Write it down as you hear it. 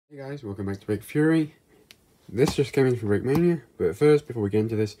Hey guys, welcome back to Big Fury. This just came in from Brickmania, but first, before we get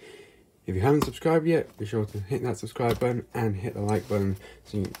into this, if you haven't subscribed yet, be sure to hit that subscribe button and hit the like button.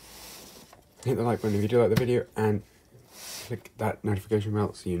 Hit the like button if you do like the video, and click that notification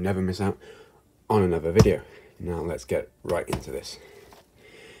bell so you never miss out on another video. Now let's get right into this.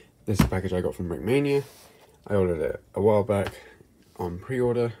 This is a package I got from Brickmania. I ordered it a while back on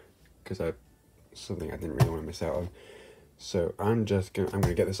pre-order because something I didn't really want to miss out on. So I'm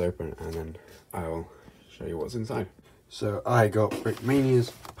gonna get this open and then I'll show you what's inside. So I got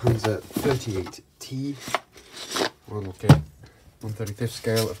Brickmania's Panzer 38T model kit, 1/35th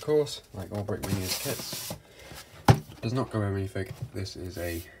scale, of course, like all Brickmania's kits. Does not go with anything. This is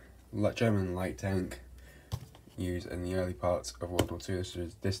a German light tank used in the early parts of World War II.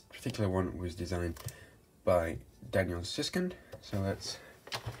 This particular one was designed by Daniel Siskind. So let's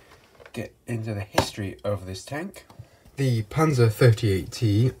get into the history of this tank. The Panzer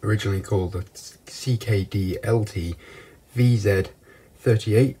 38T, originally called the CKD-LT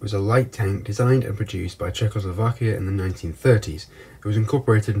VZ-38, was a light tank designed and produced by Czechoslovakia in the 1930s. It was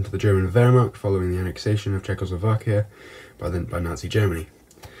incorporated into the German Wehrmacht following the annexation of Czechoslovakia by Nazi Germany.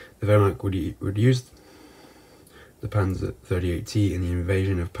 The Wehrmacht would use the Panzer 38T in the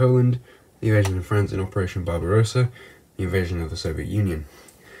invasion of Poland, the invasion of France in Operation Barbarossa, the invasion of the Soviet Union.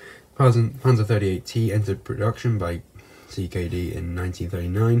 Panzer 38T entered production by CKD in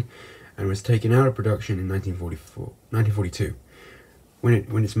 1939 and was taken out of production in 1942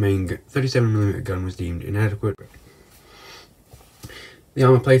 when its main 37mm gun was deemed inadequate. The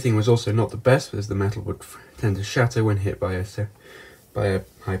armour plating was also not the best, as the metal would tend to shatter when hit by a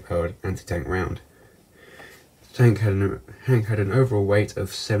high-powered anti-tank round. The tank had an overall weight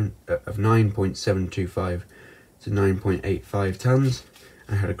of 9.725 to 9.85 tons.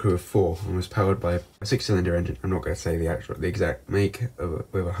 And had a crew of 4 and was powered by a 6-cylinder engine. I'm not going to say the exact make,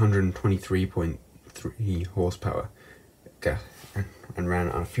 with 123.3 horsepower and ran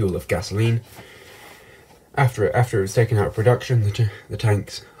on a fuel of gasoline. After it was taken out of production, the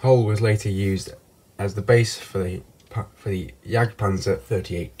tank's hull was later used as the base for the Jagdpanzer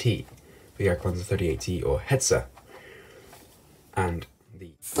 38T, or Hetzer.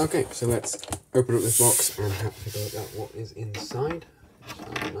 Okay, so let's open up this box and have a look at what is inside. So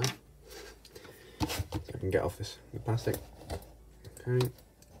I can get off the plastic. Okay.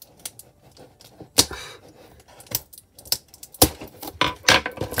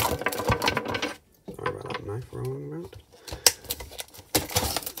 Sorry about that knife rolling around.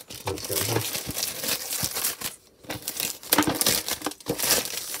 Let's get this off.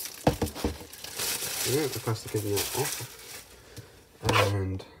 Yeah, the plastic is now off.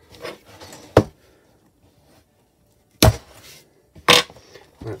 And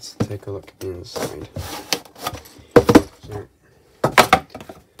let's take a look inside. So,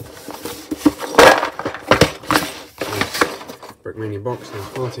 Brickmania box, nice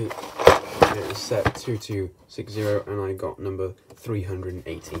quality. It is set 2260 and I got number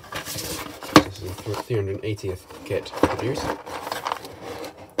 380. This is the 380th kit produced.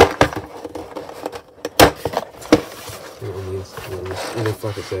 In the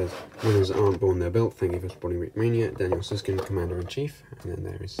flap it says, "Winners aren't born, they're built. Thank you for supporting Brickmania. Daniel Siskind, Commander-in-Chief." And then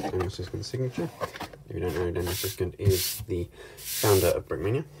there is Daniel Siskind's signature. If you don't know, Daniel Siskind is the founder of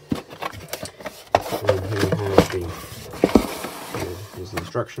Brickmania. And here we have here's the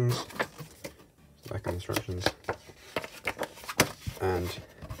instructions, back of instructions, and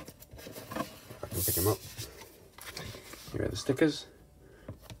I can pick them up. Here are the stickers.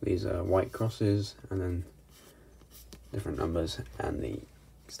 These are white crosses, and then different numbers, and the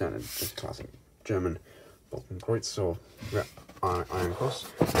standard, just classic German Balkenkreuz or Iron Cross.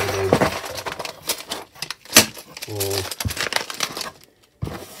 And then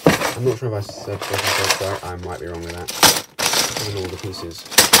I'm not sure if I said Balkenkreuz right, I might be wrong with that. And all the pieces,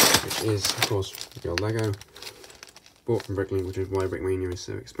 which is of course your Lego, bought from Bricklink, which is why Brickmania is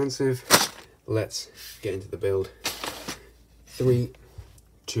so expensive. Let's get into the build. 3,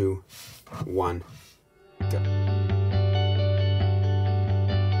 2, 1, go.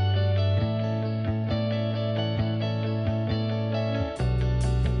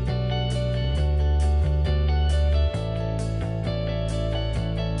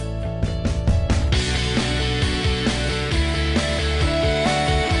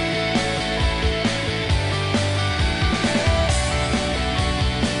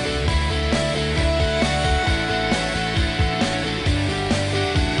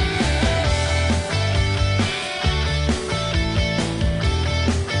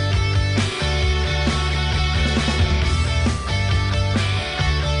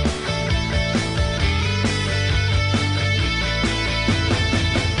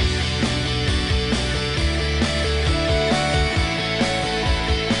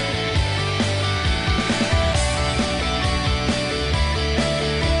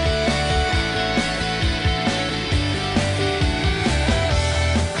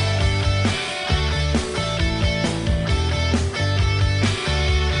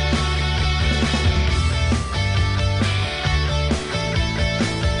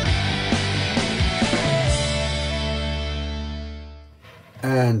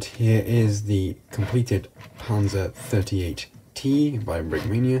 And here is the completed Panzer 38T by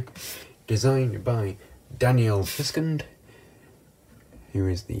Brickmania, designed by Daniel Fiskund, who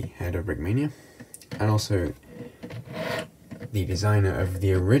is the head of Brickmania, and also the designer of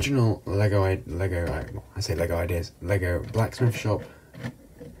the original Lego blacksmith shop.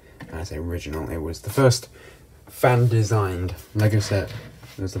 And I say original, it was the first fan designed Lego set.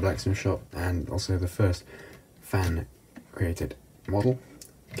 It was the blacksmith shop, and also the first fan created model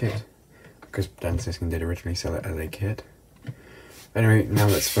kit, because Dan Siskin did originally sell it as a kit. Anyway, now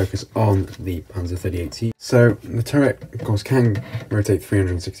let's focus on the Panzer 38T. So the turret, of course, can rotate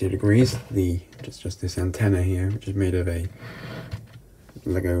 360 degrees. Just this antenna here, which is made of a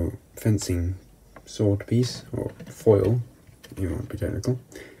Lego fencing sword piece, or foil, you want to be technical.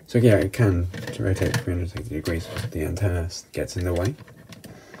 So yeah, it can rotate 360 degrees, but the antenna gets in the way.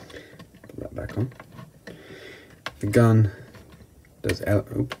 Put that back on. The gun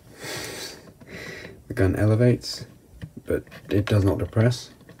the gun elevates, but it does not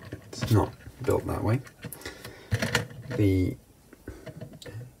depress. It's not built that way. The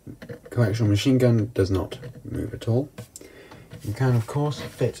coaxial machine gun does not move at all. You can, of course,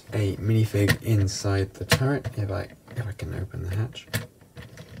 fit a minifig inside the turret if I can open the hatch.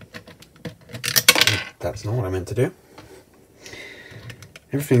 That's not what I meant to do.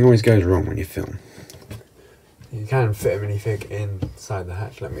 Everything always goes wrong when you film. You can fit a minifig inside the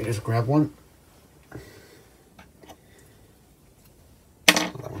hatch. Let me just grab one.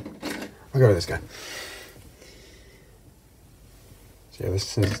 Not that one. I'll go with this guy. So yeah,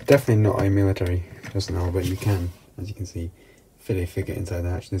 this is definitely not a military personnel, but you can, as you can see, fit a figure inside the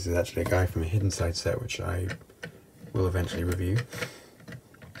hatch. This is actually a guy from a Hidden Side set, which I will eventually review.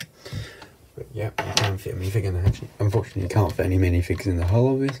 But yeah, you can fit a minifig in the hatch. Unfortunately, you can't fit any minifigs in the hull,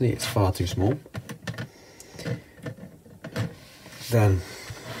 obviously. It's far too small. Then,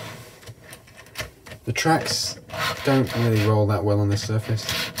 the tracks don't really roll that well on this surface.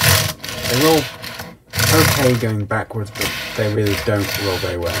 They roll okay going backwards, but they really don't roll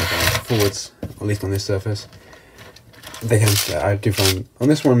very well going forwards, at least on this surface. They can, I do find, on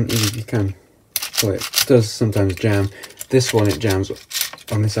this one you can pull it. It does sometimes jam. This one it jams,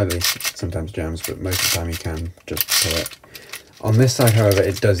 on this side at least it sometimes jams, but most of the time you can just pull it. On this side, however,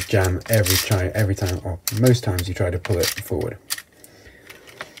 it does jam every time, or most times you try to pull it forward.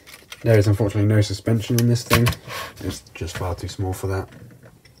 There is unfortunately no suspension on this thing. It's just far too small for that.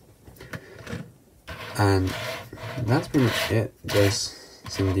 And that's pretty much it. There's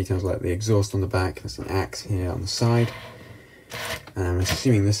some details like the exhaust on the back. There's an axe here on the side. And I'm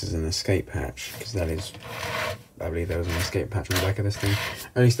assuming this is an escape hatch, because that is, I believe there was an escape hatch on the back of this thing.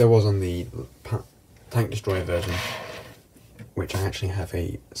 At least there was on the tank destroyer version, which I actually have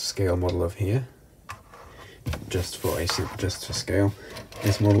a scale model of here. Just for scale.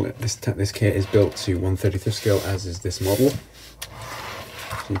 This model, this kit is built to 1/35 scale, as is this model. So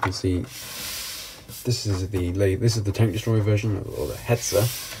you can see, this is the tank destroyer version, or the Hetzer,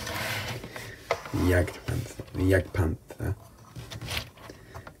 the Jagdpanther.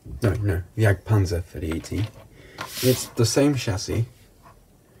 No, the Jagdpanzer 38T. It's the same chassis,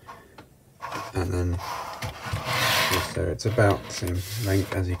 and then so it's about the same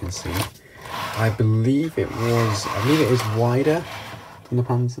length, as you can see. I believe it is wider than the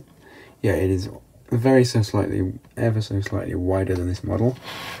Panzer. Yeah, it is ever so slightly wider than this model.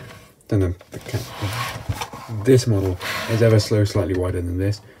 This model is ever so slightly wider than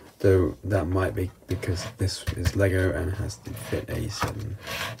this, though that might be because this is Lego and has to fit a certain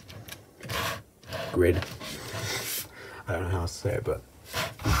grid. I don't know how to say it, but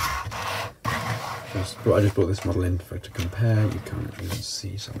I just brought this model in to compare. You can't actually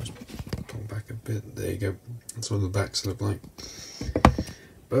see, so I'll just pull back a bit. There you go. That's what the backs look like.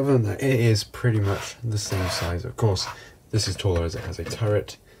 But other than that, it is pretty much the same size. Of course, this is taller as it has a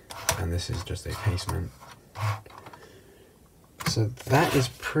turret, and this is just a casement. So that is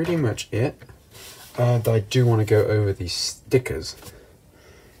pretty much it. I do want to go over the stickers.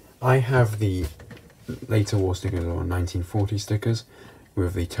 I have the later war stickers, or 1940 stickers,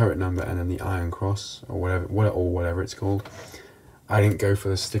 with the turret number and then the Iron Cross, or whatever it's called. I didn't go for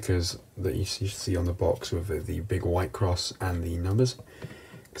the stickers that you see on the box with the big white cross and the numbers,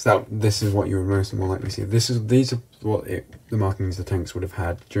 because this is what you would most more likely see. These are what the markings the tanks would have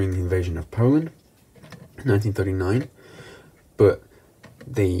had during the invasion of Poland, 1939. But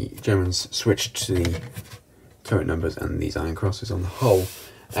the Germans switched to the turret numbers and these Iron Crosses on the hull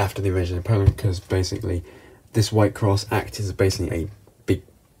after the invasion of Poland, because basically this white cross acted as basically a big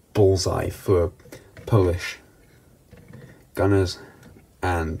bullseye for Polish gunners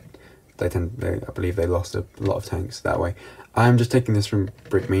and I believe they lost a lot of tanks that way. I'm just taking this from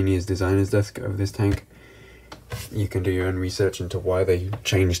Brickmania's designer's desk of this tank. You can do your own research into why they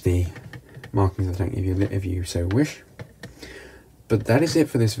changed the markings of the tank if you so wish. But that is it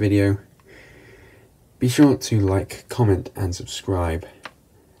for this video. Be sure to like, comment and subscribe,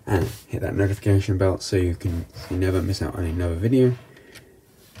 and hit that notification bell so you never miss out on another video.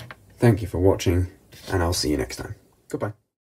 Thank you for watching, and I'll see you next time. Goodbye.